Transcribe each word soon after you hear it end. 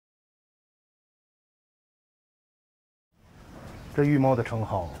这玉猫的称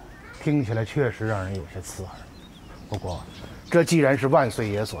号，听起来确实让人有些刺耳。不过，这既然是万岁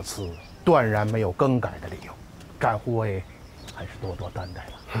爷所赐，断然没有更改的理由。战护卫还是多多担待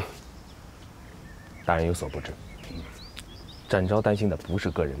了。大人有所不知，展昭担心的不是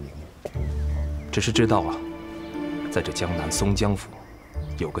个人名目，只是知道啊，在这江南松江府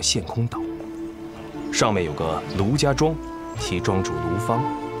有个陷空岛，上面有个卢家庄，其庄主卢芳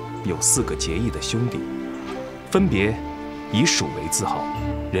有4个结义的兄弟，分别以蜀为字号，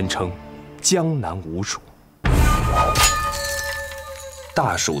人称江南五蜀。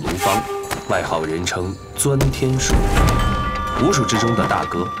大蜀卢芳，外号人称钻天鼠，五蜀之中的大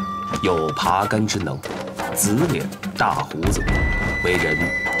哥，有爬杆之能，紫脸大胡子，为人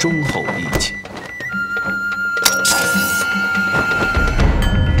忠厚义气。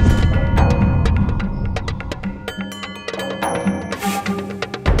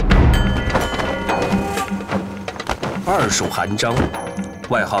二蜀韩章，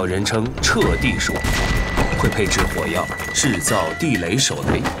外号人称彻地鼠，会配置火药，制造地雷手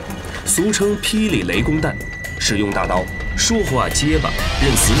雷，俗称霹雳雷公弹，使用大刀，说话结巴，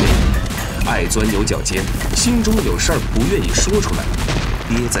认死理，爱钻牛角尖，心中有事儿不愿意说出来，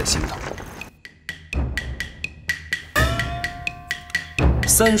憋在心头。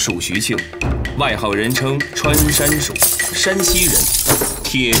三蜀徐庆，外号人称穿山鼠，山西人，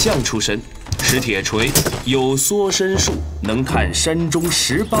铁匠出身，持铁锤，有缩身术，能看山中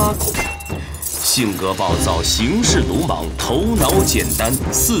18孔。性格暴躁，行事鲁莽，头脑简单，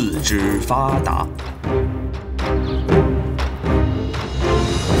四肢发达。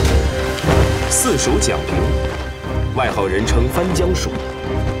四蜀蒋平，外号人称翻江鼠，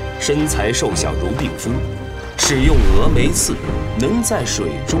身材瘦小如病夫，使用峨眉刺，能在水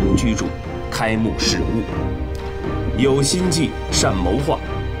中居住，开目视物，有心计，善谋划，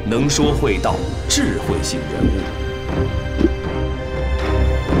能说会道，智慧型人物。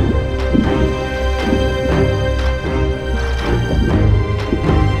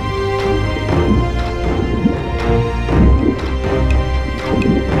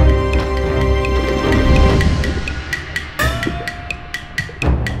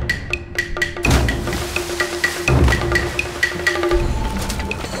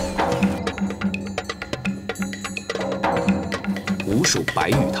五蜀白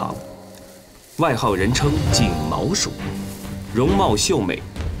玉堂，外号人称锦毛鼠，容貌秀美，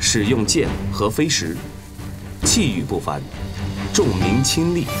使用剑和飞石，气宇不凡，重明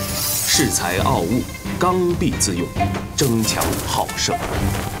轻利，恃才傲物，刚愎自用，争强好胜。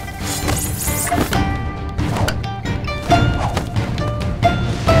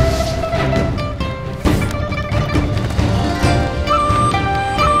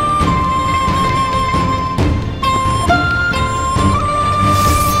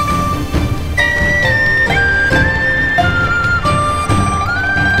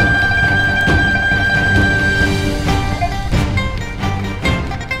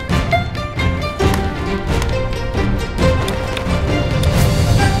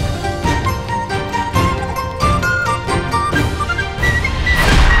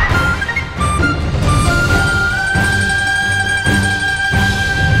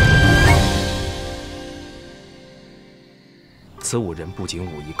此五人不仅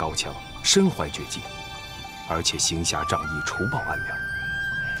武艺高强，身怀绝技，而且行侠仗义，除暴安良，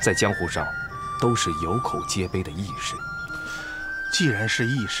在江湖上都是有口皆碑的义士。既然是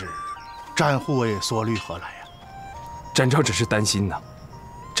义士，战护卫所虑何来呀？展昭只是担心呢，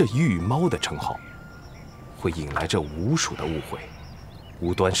这玉猫的称号会引来这五蜀的误会，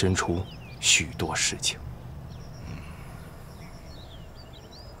无端生出许多事情。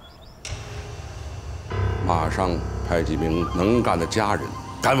马上派几名能干的家人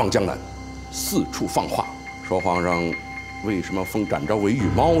赶往江南，四处放话，说皇上为什么封展昭为玉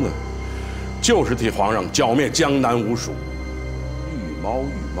猫呢？就是替皇上剿灭江南五蜀。玉猫，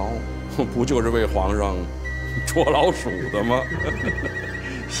不就是为皇上捉老鼠的吗？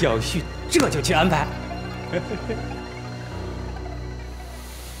小婿这就去安排。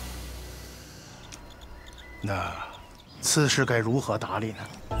那此事该如何打理呢？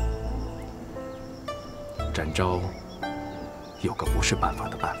展昭有个不是办法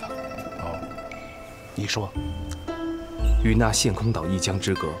的办法。哦，你说。与那陷空岛一江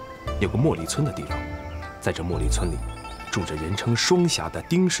之隔，有个茉莉村的地方，在这茉莉村里，住着人称双侠的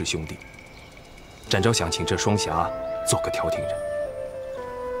丁氏兄弟。展昭想请这双侠做个调停人。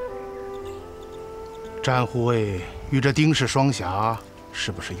战护卫与这丁氏双侠是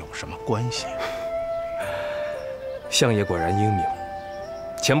不是有什么关系？相爷果然英明。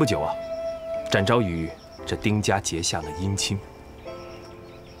前不久啊，展昭与这丁家结下了姻亲。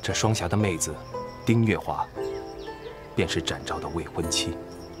这双侠的妹子丁月华，便是展昭的未婚妻。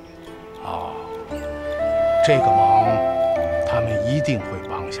哦，这个忙他们一定会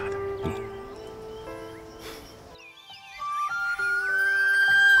帮下的。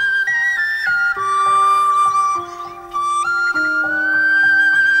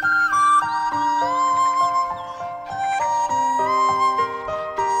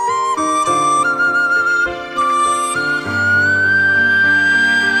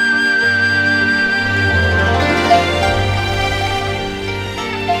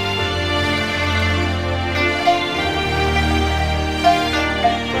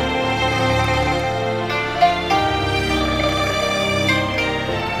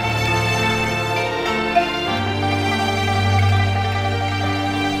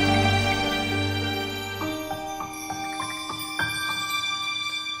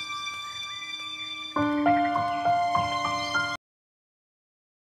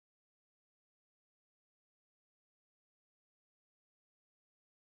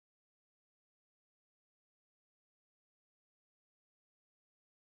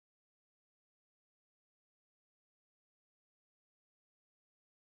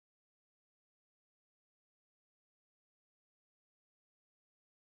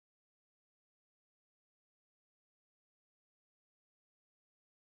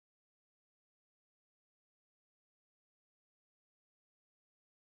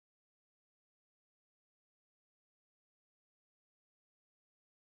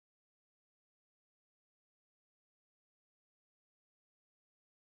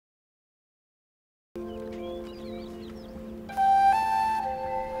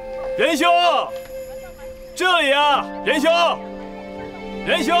仁兄，这里啊，仁兄，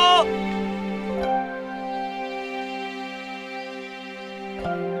仁兄。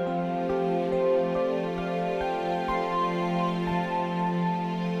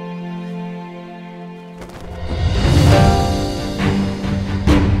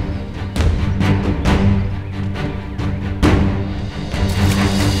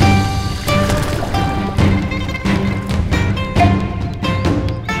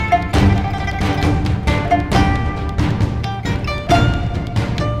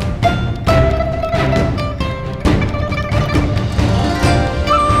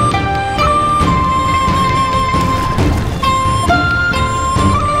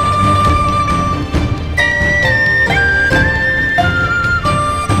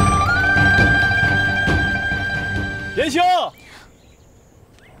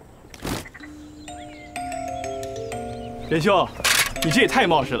仁兄，你这也太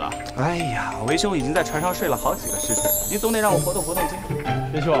冒失了！哎呀，为兄已经在船上睡了好几个时辰，你总得让我活动活动筋。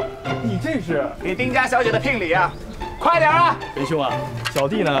仁兄，你这是给丁家小姐的聘礼啊！快点啊！仁兄啊，小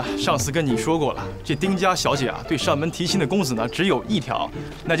弟呢上次跟你说过了，这丁家小姐啊对上门提亲的公子呢只有一条，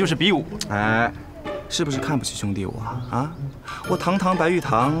那就是比武。哎，是不是看不起兄弟我啊？我堂堂白玉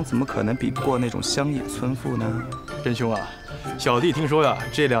堂怎么可能比不过那种乡野村妇呢？仁兄啊。小弟听说呀，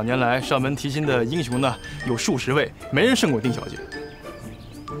这2年来上门提亲的英雄呢有数十位，没人胜过丁小姐。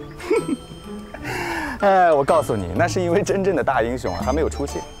哎，我告诉你，那是因为真正的大英雄啊还没有出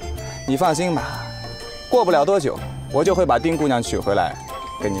现。你放心吧，过不了多久，我就会把丁姑娘娶回来，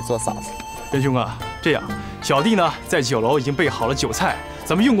给你做嫂子。仁兄啊，这样，小弟呢在酒楼已经备好了酒菜，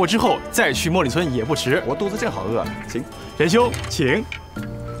咱们用过之后再去茉莉村也不迟。我肚子正好饿呢，请。仁兄，请。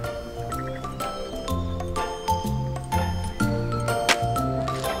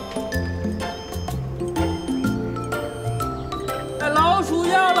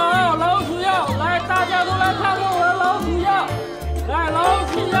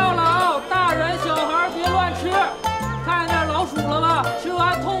吃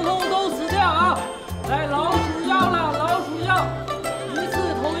完通通都死掉啊！来，老鼠药了，老鼠药，一次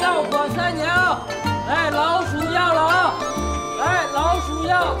投药管3年啊！来，老鼠药了啊！来，老鼠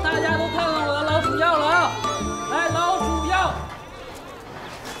药，大家都看看我的老鼠药了啊！来，老鼠药。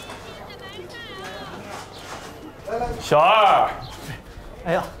小二，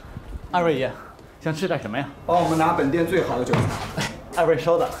哎呀，二位爷，想吃点什么呀？帮我们拿本店最好的酒菜。二位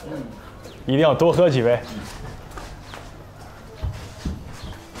收的。一定要多喝几杯。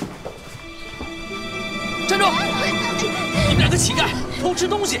站住！你们2个乞丐偷吃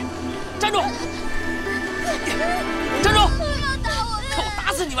东西！站住！站住！看我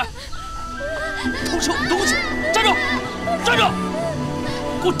打死你们！偷吃我们东西！站住！站住！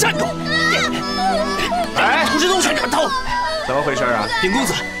给我站住！哎，偷吃东西你们偷！怎么回事啊？禀公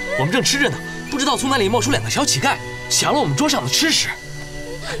子，我们正吃着呢，不知道从哪里冒出2个小乞丐，抢了我们桌上的吃食。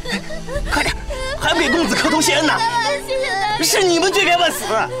快点，还不给公子磕头谢恩呢！是你们罪该万死！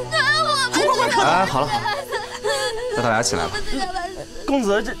快！哎，好了好了，叫他俩起来吧。公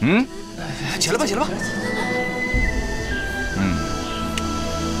子这……起来吧起来吧！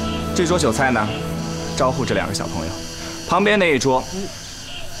这桌酒菜呢，招呼这2个小朋友，旁边那一桌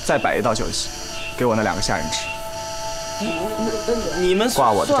再摆一道酒席，给我那2个下人吃。你们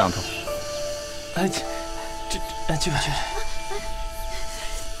挂我的账头。这，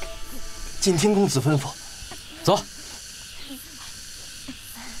谨听公子吩咐，走。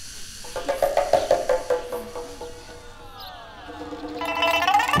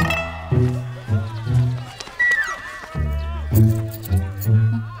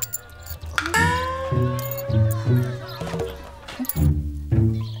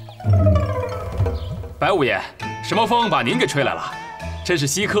白五爷，什么风把您给吹来了？真是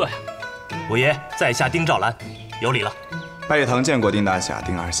稀客呀！五爷，在下丁兆兰，有礼了。拜月堂见过丁大侠、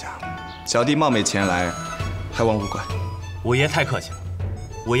丁二侠，小弟冒昧前来，还望勿怪。五爷太客气了，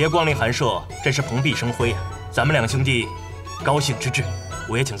五爷光临寒舍，真是蓬荜生辉呀！咱们2兄弟高兴之至。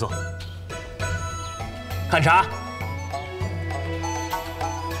五爷请坐。看茶。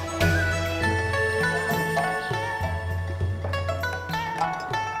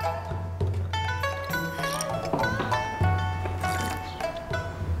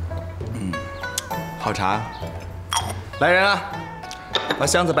好茶，来人啊，把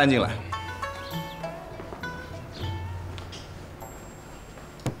箱子搬进来。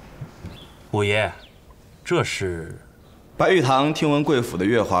五爷，这是白玉堂听闻贵府的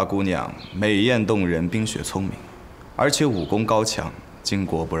月华姑娘美艳动人，冰雪聪明，而且武功高强，巾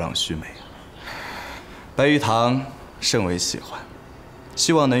帼不让须眉。白玉堂甚为喜欢，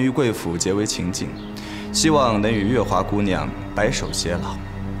希望能与贵府结为秦境，希望能与月华姑娘白首偕老。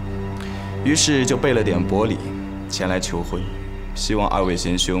于是就备了点薄礼前来求婚，希望2位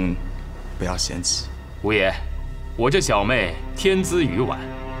贤兄不要嫌弃。五爷，我这小妹天资愚婉，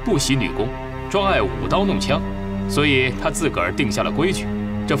不习女工，专爱舞刀弄枪，所以她自个儿定下了规矩：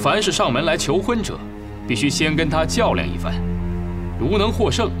这凡是上门来求婚者，必须先跟她较量一番，如能获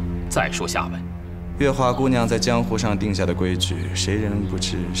胜，再说下文。月华姑娘在江湖上定下的规矩，谁人不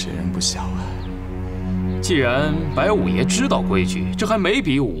知，谁人不晓啊？既然白五爷知道规矩，这还没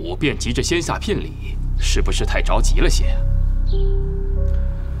比武便急着先下聘礼，是不是太着急了些？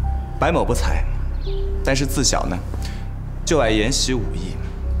白某不才，但是自小呢，就爱研习武艺，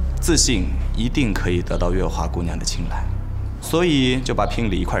自信一定可以得到月华姑娘的青睐，所以就把聘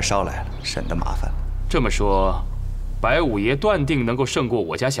礼一块捎来了，省得麻烦了。这么说，白五爷断定能够胜过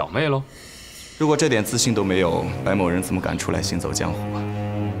我家小妹喽？如果这点自信都没有，白某人怎么敢出来行走江湖啊？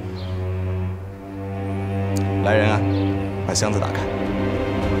来人啊，把箱子打开。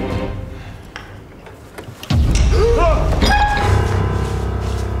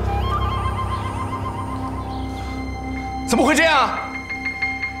怎么会这样？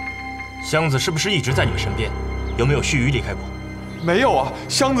箱子是不是一直在你们身边？有没有须臾离开过？没有啊，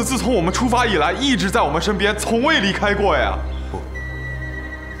箱子自从我们出发以来，一直在我们身边，从未离开过呀。不，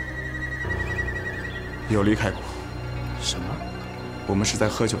有离开过。什么？我们是在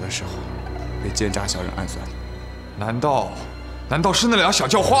喝酒的时候被奸诈小人暗算的。难道是那2小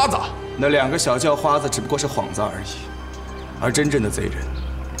叫花子？那2个小叫花子只不过是幌子而已，而真正的贼人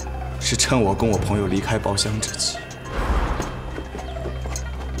是趁我跟我朋友离开包厢之际。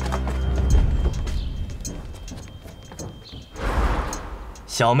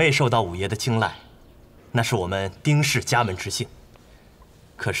小妹受到五爷的青睐，那是我们丁氏家门之幸。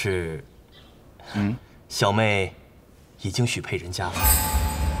可是，小妹已经许配人家了。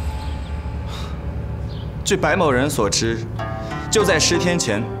据白某人所知，就在10天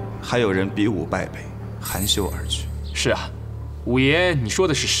前，还有人比武败北，含羞而去。是啊，五爷，你说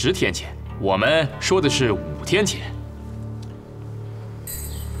的是10天前，我们说的是5天前。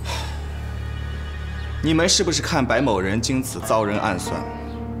你们是不是看白某人经此遭人暗算，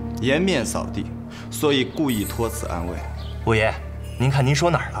颜面扫地，所以故意托此安慰？五爷，您看您说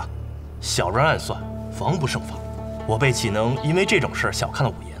哪儿了？小人暗算，防不胜防。我辈岂能因为这种事小看了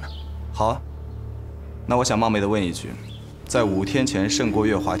五爷呢？好啊。那我想冒昧地问一句，在5天前胜过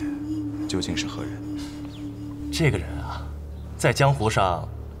月华的究竟是何人？这个人啊，在江湖上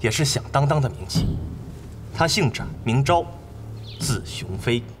也是响当当的名气。他姓展，名昭，字雄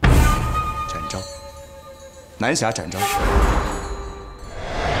飞。展昭，南侠展昭。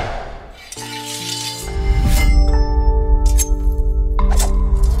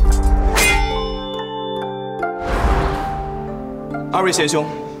2位贤兄，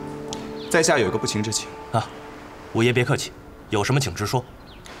在下有一个不情之请啊，五爷别客气，有什么请直说。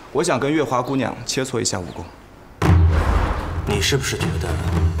我想跟月华姑娘切磋一下武功。你是不是觉得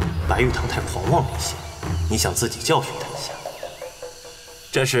白玉堂太狂妄了一些？你想自己教训他一下？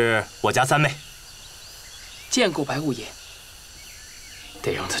这是我家3妹。见过白五爷，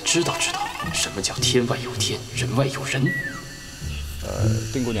得让他知道什么叫天外有天，人外有人。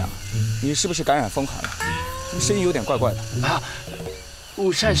丁姑娘，你是不是感染风寒了？怎么声音有点怪怪的？啊，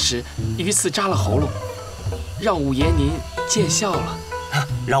午膳时鱼刺扎了喉咙，让五爷您见笑了。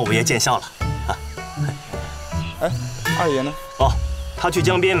让五爷见笑了。啊，哎，二爷呢？哦，他去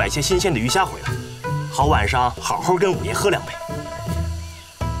江边买些新鲜的鱼虾回来，好晚上好好跟五爷喝2杯。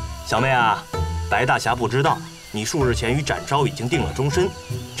小妹啊，白大侠不知道，你数日前与展昭已经定了终身，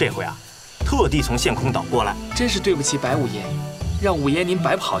这回啊，特地从陷空岛过来。真是对不起白五爷，让五爷您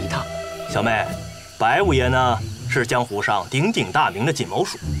白跑一趟。小妹，白五爷呢是江湖上鼎鼎大名的锦毛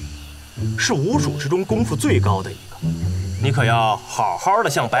鼠，是5鼠之中功夫最高的一个，你可要好好的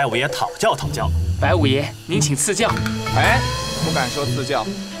向白五爷讨教讨教。白五爷，您请赐教。哎，不敢说赐教，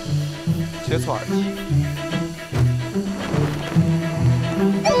切磋而已。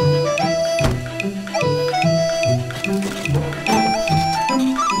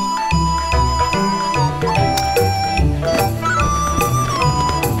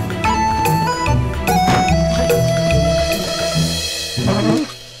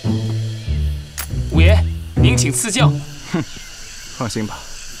 您请赐教。哼，放心吧，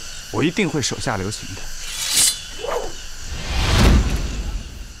我一定会手下留情的。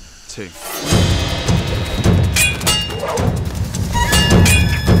请。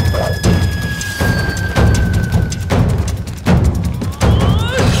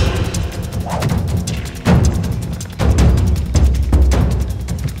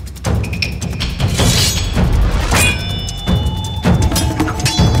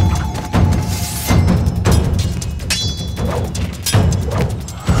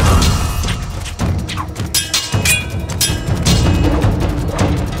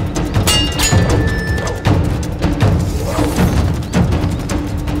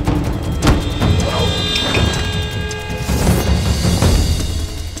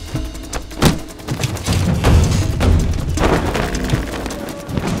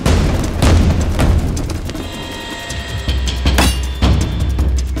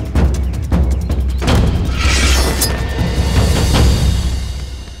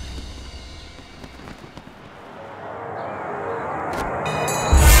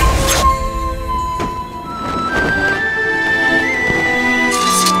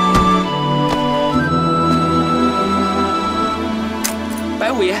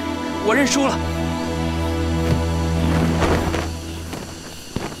我认输了。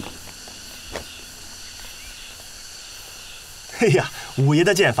哎呀，五爷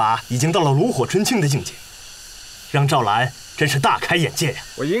的剑法已经到了炉火纯青的境界，让赵兰真是大开眼界呀！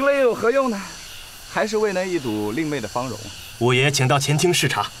我赢了又有何用呢？还是为那一睹令妹的芳容。五爷，请到前厅视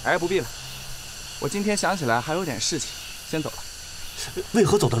察。哎，不必了，我今天想起来还有点事情，先走了。为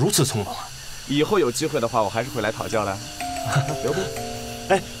何走得如此匆忙啊？以后有机会的话，我还是会来讨教的。留步。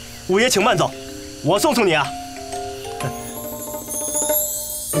哎，五爷请慢走，我送送你啊。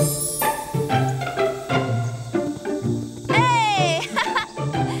哎，哈哈，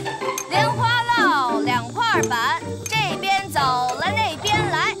莲花烙2块板，这边走了那边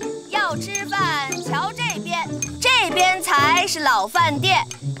来，要吃饭瞧这边，这边才是老饭店，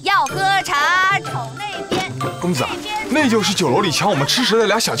要喝茶瞅那边。公子，那就是酒楼里抢我们吃食的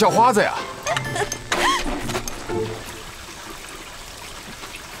俩小叫花子呀。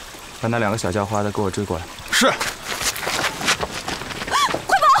把那2个小叫花子给我追过来。是。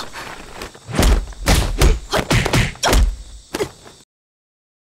快跑！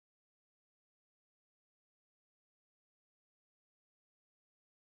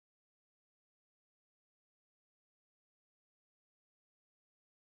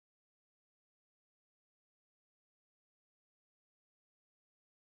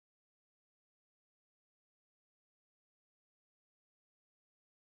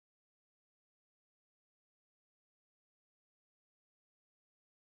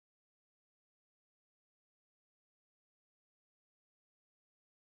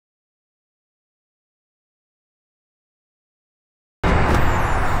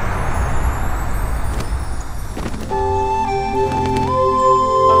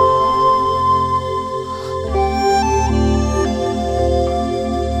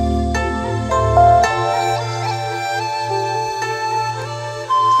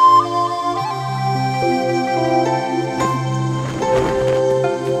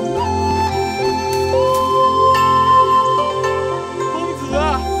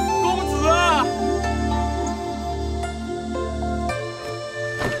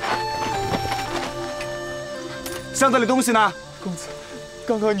箱子里东西呢？公子，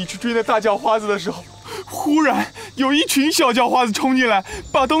刚刚你去追那大叫花子的时候，忽然有一群小叫花子冲进来，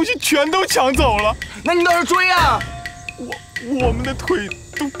把东西全都抢走了。那你倒是追啊！我们的腿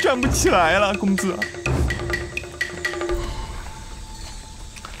都站不起来了，公子。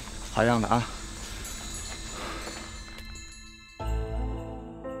好样的啊！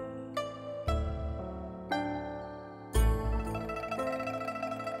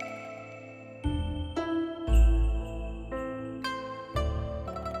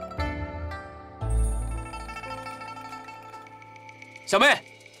小妹，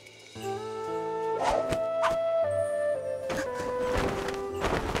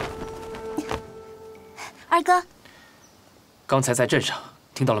二哥，刚才在镇上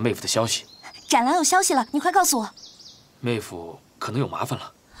听到了妹夫的消息，展郎有消息了，你快告诉我。妹夫可能有麻烦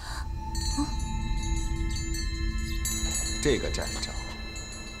了。这个展昭，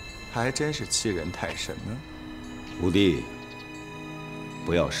还真是欺人太甚呢。五弟，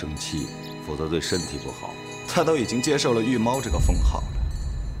不要生气，否则对身体不好。 他都已经接受了御猫这个封号了，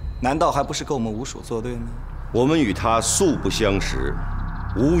难道还不是跟我们吴蜀作对吗？我们与他素不相识，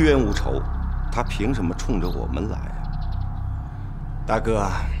无冤无仇，他凭什么冲着我们来啊？大哥，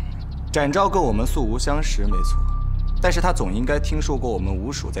展昭跟我们素无相识没错，但是他总应该听说过我们吴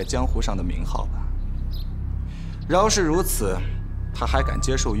蜀在江湖上的名号吧？饶是如此，他还敢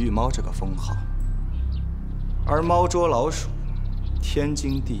接受御猫这个封号，而猫捉老鼠，天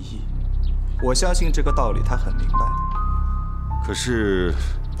经地义。 我相信这个道理他很明白的。可是，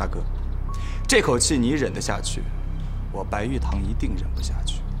大哥，这口气你忍得下去，我白玉堂一定忍不下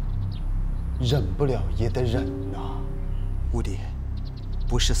去。忍不了也得忍呐。五弟，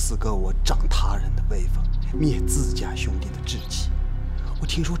不是四哥我长他人的威风，灭自家兄弟的志气。我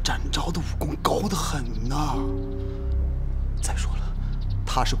听说展昭的武功高得很呐。再说了，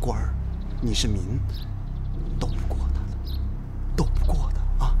他是官儿，你是民，斗不过他的，斗不过的。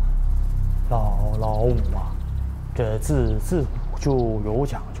 老五啊，这自古就有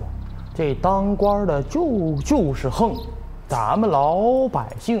讲究，这当官的就是横，咱们老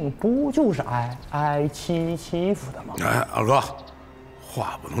百姓不就是挨欺负的吗？哎，二哥，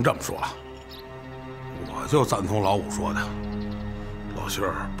话不能这么说啊！我就赞同老五说的，老心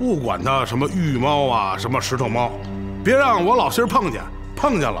儿不管他什么玉猫啊，什么石头猫，别让我老心儿碰见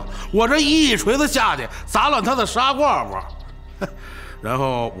了，我这一锤子下去砸烂他的砂罐罐，然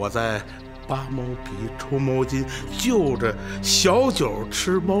后我再。 扒猫皮、抽毛巾，就着小酒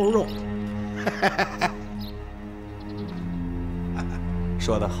吃猫肉。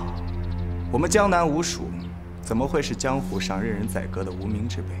说得好，我们江南吴蜀怎么会是江湖上任人宰割的无名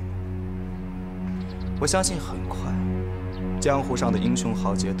之辈呢？我相信很快，江湖上的英雄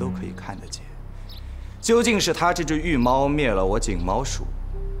豪杰都可以看得见，究竟是他这只玉猫灭了我锦毛鼠，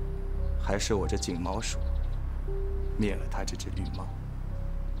还是我这锦毛鼠灭了他这只玉猫？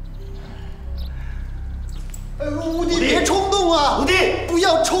 五弟，别冲动啊！五弟，不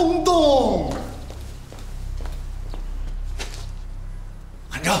要冲动。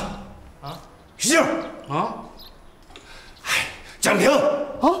韩正啊，徐静啊，哎，蒋平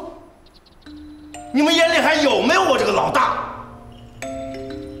啊，你们眼里还有没有我这个老大？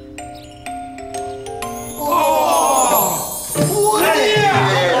哦，五弟，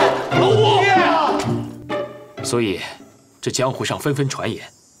老五。所以，这江湖上纷纷传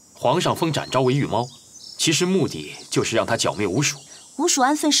言，皇上封展昭为御猫。 其实目的就是让他剿灭吴蜀。吴蜀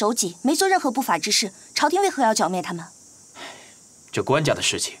安分守己，没做任何不法之事，朝廷为何要剿灭他们？这官家的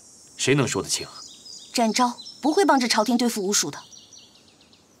事情，谁能说得清？展昭不会帮着朝廷对付吴蜀的。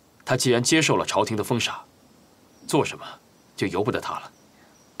他既然接受了朝廷的封杀，做什么就由不得他了。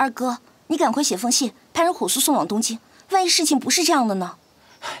二哥，你赶快写封信，派人火速送往东京。万一事情不是这样的呢？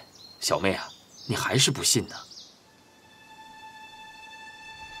小妹啊，你还是不信呢。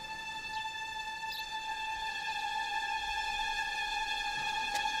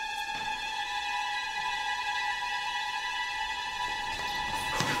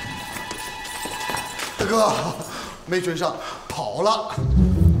 大哥，没追上，跑了。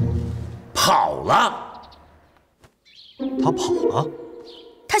跑了？他跑了？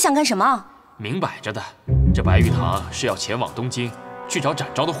他想干什么？明摆着的，这白玉堂是要前往东京去找展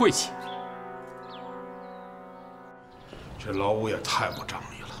昭的晦气。这老五也太不仗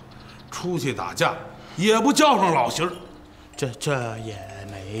义了，出去打架也不叫上老邢儿。这也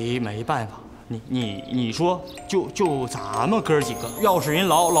没办法。你说，就咱们哥几个，要是人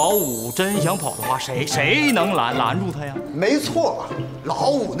老五真想跑的话，谁能拦住他呀？没错，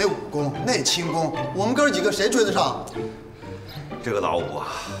老五那武功那轻功，我们哥几个谁追得上？这个老五啊，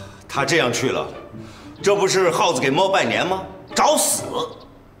他这样去了，这不是耗子给猫拜年吗？找死！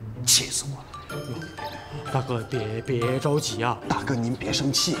气死我了！大哥，别着急啊！大哥您别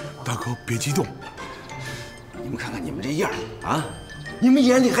生气，大哥别激动。你们看看你们这样啊！ 你们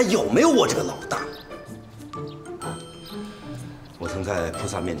眼里还有没有我这个老大？我曾在菩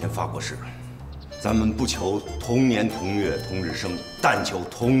萨面前发过誓，咱们不求同年同月同日生，但求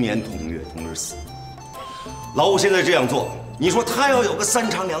同年同月同日死。老五现在这样做，你说他要有个三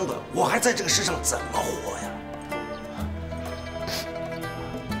长两短，我还在这个世上怎么活呀？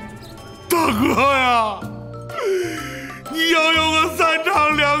大哥呀，你要有个三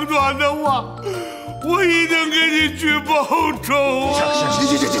长两短的话，我一定给你去报仇啊！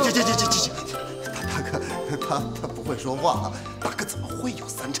行，大哥，他不会说话，大哥怎么会有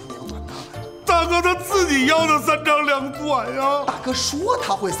三长两短呢？大哥他自己要的三长两短呀！大哥说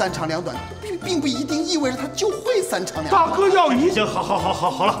他会三长两短，并不一定意味着他就会三长两短。大哥要一行，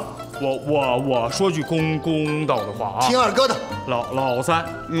好了，我说句公道的话啊，听二哥的。老三，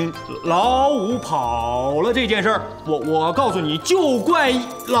老五跑了这件事儿，我告诉你，就怪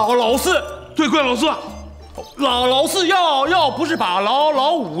老四，对，怪老四。老四要不是把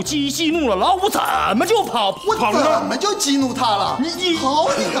老五激怒了，老五怎么就跑了？我怎么就激怒他了？你好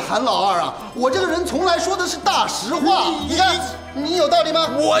你个韩老二啊！我这个人从来说的是大实话。你看，你有道理吗？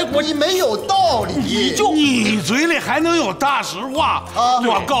你没有道理。你嘴里还能有大实话啊？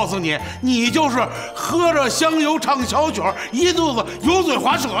我告诉你，你就是喝着香油唱小曲儿，一肚子油嘴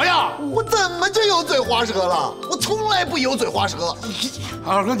滑舌呀！我怎么就油嘴滑舌了？我从来不油嘴滑舌。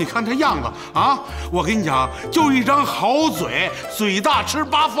二哥，你看这样子啊！我跟你讲，就一张好嘴，嘴大吃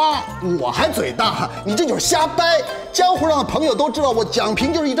八方。我还嘴大？你这就是瞎掰！江湖上的朋友都知道，我蒋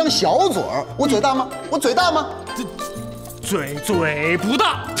平就是一张小嘴儿。我嘴大吗？我嘴大吗？嘴不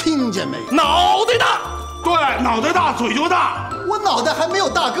大，听见没？脑袋大。对，脑袋大，嘴就大。我脑袋还没有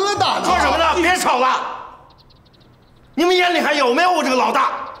大哥大呢。说什么呢？别吵了！你们眼里还有没有我这个老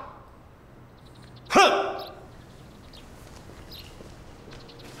大？哼！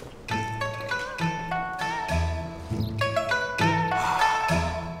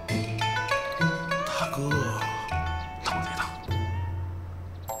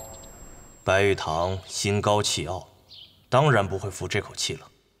白玉堂心高气傲，当然不会服这口气了。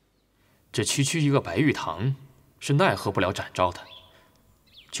这区一个白玉堂，是奈何不了展昭的，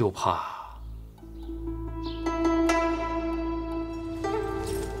就怕……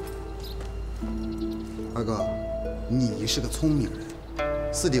二哥，你是个聪明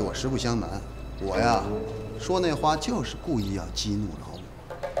人，四弟我实不相瞒，我呀说那话就是故意要激怒老五。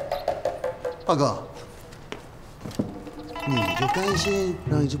二哥。你就甘心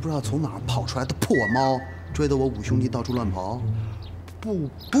让一只不知道从哪儿跑出来的破猫追得我五兄弟到处乱跑？不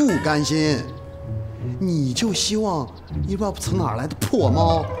甘心！你就希望一不知道从哪儿来的破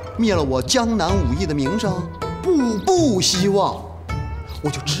猫灭了我江南武艺的名声？不希望！我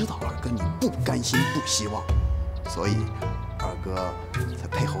就知道二哥你不甘心不希望，所以二哥才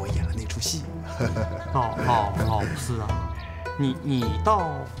配合我演了那出戏。老四啊！你到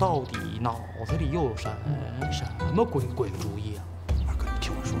底脑子里又有什么鬼主意啊？二哥，你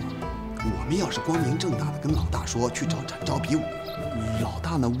听我说，我们要是光明正大的跟老大说去找展昭比武，老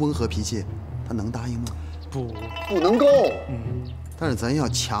大那温和脾气，他能答应吗？不能够。但是咱要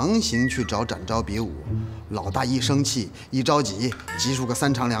强行去找展昭比武，老大一生气一着急，急出个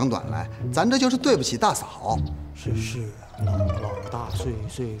三长两短来，咱这就是对不起大嫂。是老大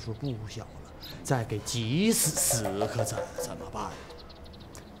岁数不小了。再给急死可怎么办？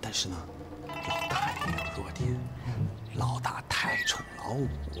但是呢，老大也有弱点。老大太宠老五，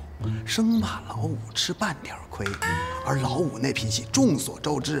生怕老五吃半点亏，而老五那脾气众所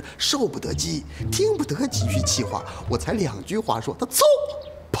周知，受不得激，听不得几句气话。我才2句话说，他嗖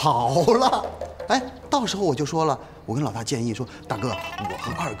跑了。哎，到时候我就说了，我跟老大建议说，大哥，我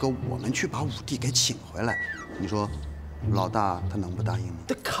和二哥我们去把五弟给请回来。你说？老大他能不答应吗？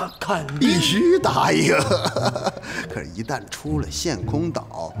肯定必须答应。可是，一旦出了陷空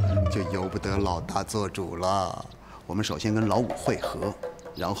岛，就由不得老大做主了。我们首先跟老五会合，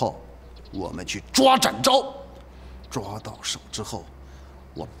然后我们去抓展昭。抓到手之后，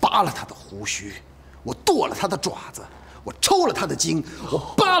我扒了他的胡须，我剁了他的爪子，我抽了他的筋，我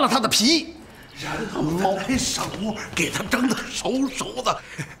扒了他的皮，然后再来手给他蒸得熟的。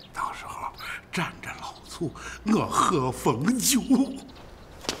到时候蘸着老醋，我喝凤酒。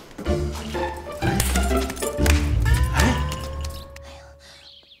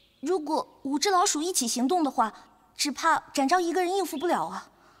如果5只老鼠一起行动的话，只怕展昭一个人应付不了啊。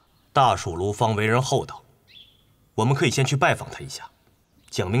大蜀卢方为人厚道，我们可以先去拜访他一下，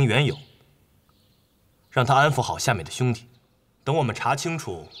讲明缘由，让他安抚好下面的兄弟。等我们查清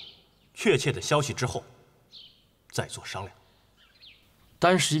楚确切的消息之后，再做商量。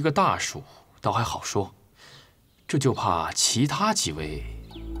单是一个大蜀倒还好说，这就怕其他几位。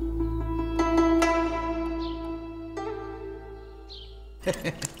嘿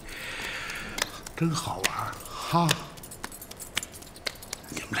嘿，真好玩哈！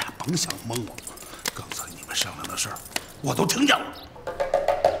你们俩甭想蒙我，们商量的事儿，我都听见了。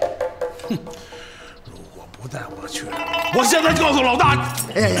哼，如果不带我去，我现在告诉老大。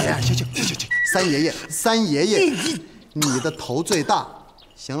哎，行，三爷爷，你的头最大，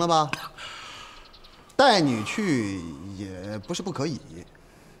行了吧？带你去也不是不可以，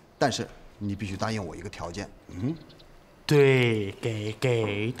但是你必须答应我一个条件。对，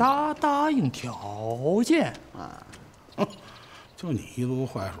给答应条件啊。就你一肚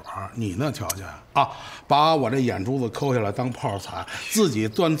子坏水，你那条件啊，把我这眼珠子抠下来当炮踩，自己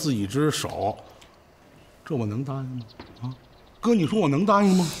断自己只手，这我能答应吗？啊，哥，你说我能答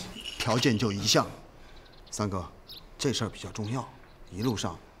应吗？条件就一项，三哥，这事儿比较重要，一路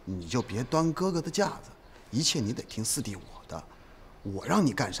上你就别端哥哥的架子，一切你得听四弟我的，我让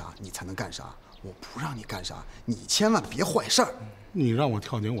你干啥你才能干啥，我不让你干啥你千万别坏事儿。你让我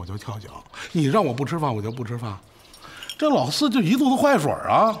跳井我就跳井，你让我不吃饭我就不吃饭。这老四就一肚子坏水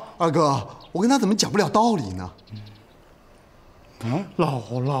啊！二哥，我跟他怎么讲不了道理呢？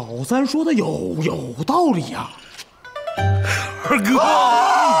老三说的有道理呀，二哥。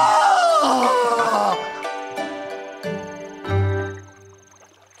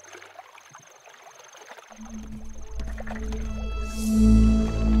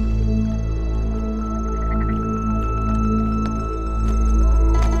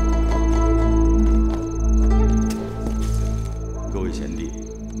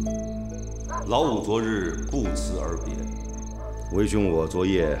老五昨日不辞而别，为兄我昨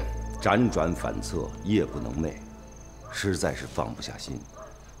夜辗转反侧，夜不能寐，实在是放不下心，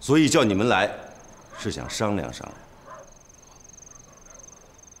所以叫你们来，是想商量商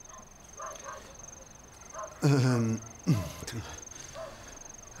量。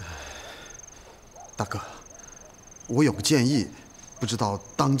大哥，我有个建议，不知道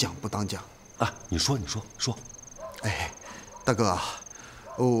当讲不当讲啊？你说。哎，大哥啊。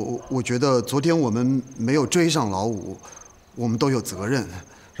我觉得昨天我们没有追上老五，我们都有责任，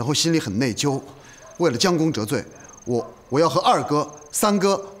然后心里很内疚。为了将功折罪，我要和二哥、三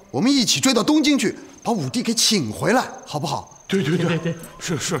哥，我们一起追到东京去，把五弟给请回来，好不好？对，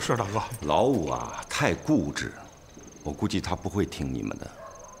是，大哥。老五啊，太固执，我估计他不会听你们的。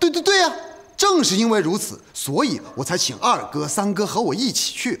对呀，正是因为如此，所以我才请二哥、三哥和我一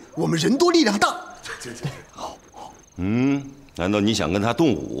起去，我们人多力量大。对，好。难道你想跟他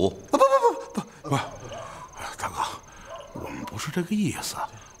动武？不，大哥，我们不是这个意思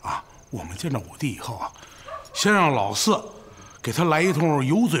啊！我们见着五弟以后啊，先让老四给他来一通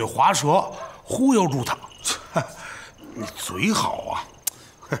油嘴滑舌，忽悠住他。你嘴好啊！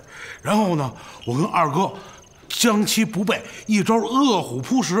然后呢，我跟二哥将其不备，一招饿虎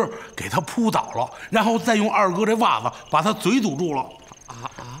扑食给他扑倒了，然后再用二哥这袜子把他嘴堵住了，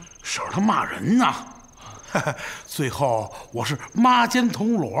省得他骂人呐。最后我是抹肩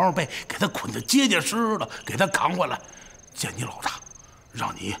同裸背，给他捆得结结实实的，给他扛回来，见你老大，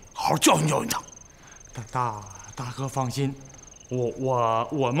让你好好教训教训他。大哥放心，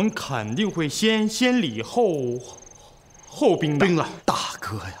我们肯定会先礼后兵的。大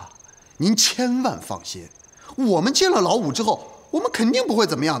哥呀，您千万放心，我们见了老五之后，我们肯定不会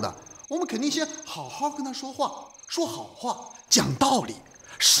怎么样的，我们肯定先好好跟他说话，说好话，讲道理，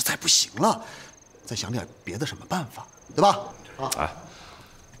实在不行了。再想点别的什么办法，对吧？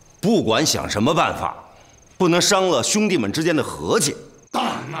不管想什么办法，不能伤了兄弟们之间的和气。当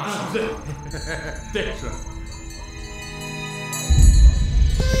然对，是。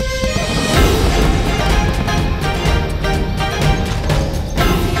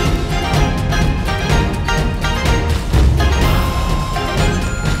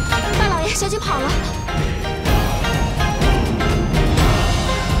大老爷，小姐跑了。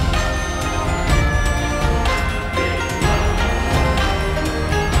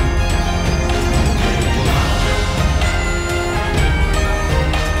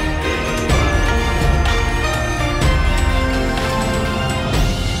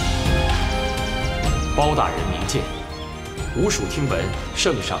包大人明鉴，吴蜀听闻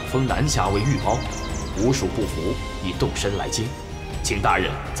圣上封南侠为御猫，吴蜀不服，已动身来接，请大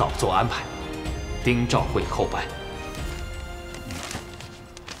人早做安排。丁兆会叩拜。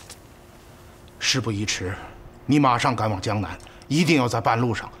事不宜迟，你马上赶往江南，一定要在半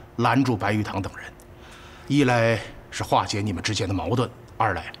路上拦住白玉堂等人。一来是化解你们之间的矛盾，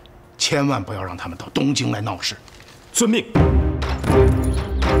二来千万不要让他们到东京来闹事。遵命。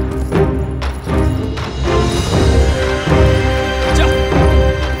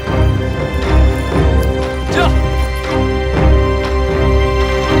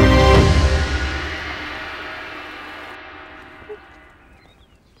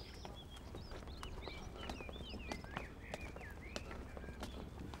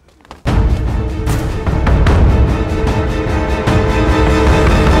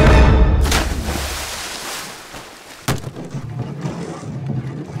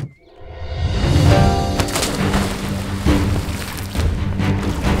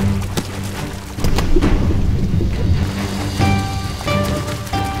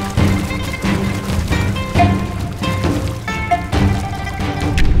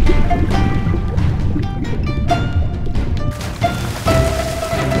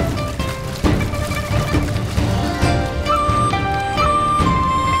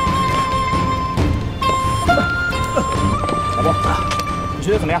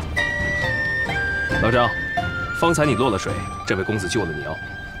怎么样？老张，方才你落了水，这位公子救了你哦。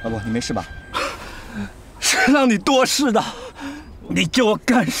老伯，你没事吧？谁让你多事的？你叫我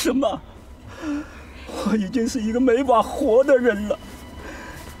干什么？我已经是一个没法活的人了，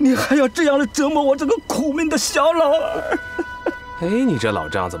你还要这样的折磨我这个苦命的小老儿？哎，你这老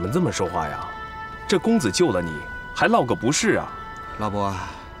张怎么这么说话呀？这公子救了你，还落个不是啊？老伯啊，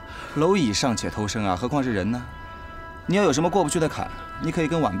蝼蚁尚且偷生啊，何况是人呢？你要有什么过不去的坎，你可以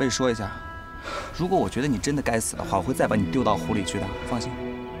跟晚辈说一下。如果我觉得你真的该死的话，我会再把你丢到湖里去的，放心。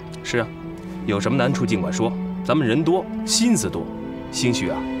是啊，有什么难处尽管说，咱们人多心思多，兴许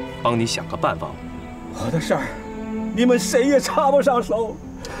啊，帮你想个办法。我的事儿，你们谁也插不上手，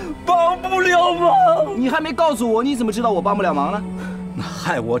帮不了忙。你还没告诉我，你怎么知道我帮不了忙呢？那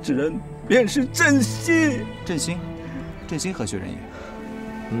害我之人便是振兴。振兴，振兴何许人也？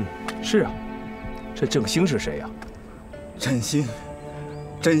是啊，这振兴是谁呀？振兴，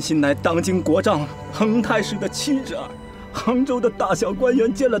振兴乃当今国丈恒太师的妻侄儿，杭州的大小官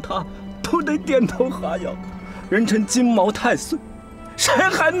员见了他都得点头哈腰，人称金毛太岁，谁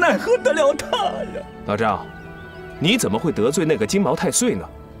还奈何得了他呀？老张，你怎么会得罪那个金毛太岁呢？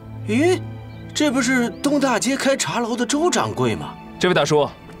咦，这不是东大街开茶楼的周掌柜吗？这位大叔，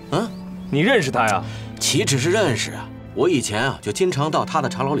你认识他呀？岂止是认识啊！我以前啊就经常到他的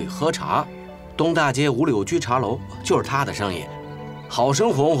茶楼里喝茶，东大街五柳居茶楼就是他的生意，好生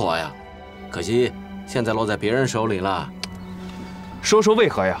红火呀。可惜现在落在别人手里了。说说为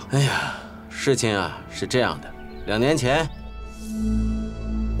何呀？哎呀，事情啊是这样的，2年前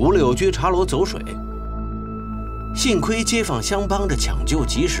五柳居茶楼走水，幸亏街坊相帮着抢救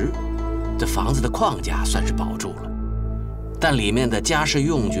及时，这房子的框架算是保住了，但里面的家饰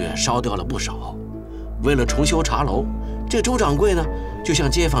用具烧掉了不少。为了重修茶楼，这周掌柜呢就向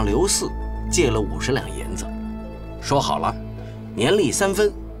街坊刘四借了50两银子，说好了年利3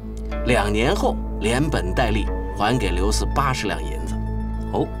分，2年后连本带利还给刘四80两银子。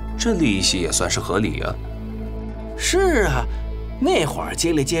哦，这利息也算是合理啊。是啊，那会儿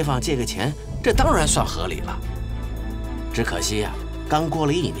街里街坊借个钱，这当然算合理了。只可惜啊，刚过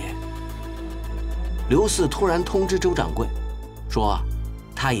了1年，刘四突然通知周掌柜，说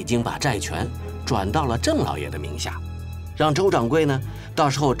他已经把债权转到了郑老爷的名下，让周掌柜呢到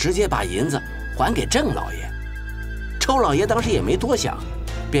时候直接把银子还给郑老爷。周老爷当时也没多想，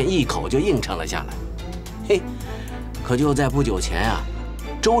便一口就应承了下来。嘿，可就在不久前啊，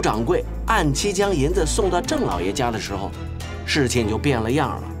周掌柜按期将银子送到郑老爷家的时候，事情就变了样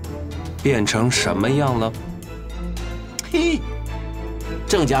了。变成什么样了？嘿，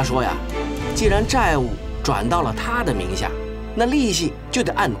郑家说呀，既然债务转到了他的名下，那利息就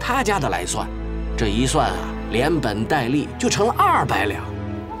得按他家的来算。这一算啊，连本带利就成了200两。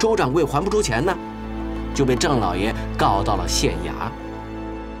周掌柜还不出钱呢，就被郑老爷告到了县衙。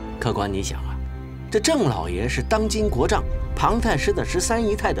客官，你想啊，这郑老爷是当今国丈庞太师的13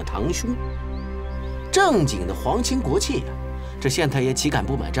姨太的堂兄，正经的皇亲国戚啊，这县太爷岂敢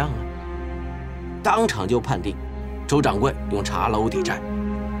不买账啊？当场就判定周掌柜用茶楼抵债，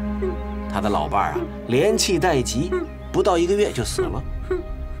他的老伴啊连气带急，不到1个月就死了。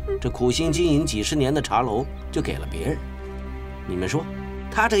这苦心经营几10年的茶楼就给了别人，你们说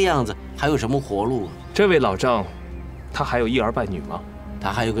他这个样子还有什么活路啊？这位老丈，他还有一儿半女吗？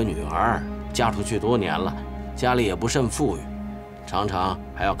他还有个女儿，嫁出去多年了，家里也不甚富裕，常常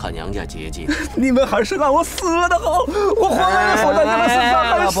还要靠娘家接济。你们还是让我死了的好，我活着也活在你们身上，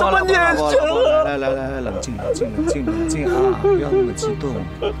还有什么念想啊？来，冷静啊，不要那么激动。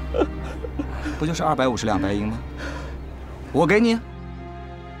不就是250两白银吗？我给你。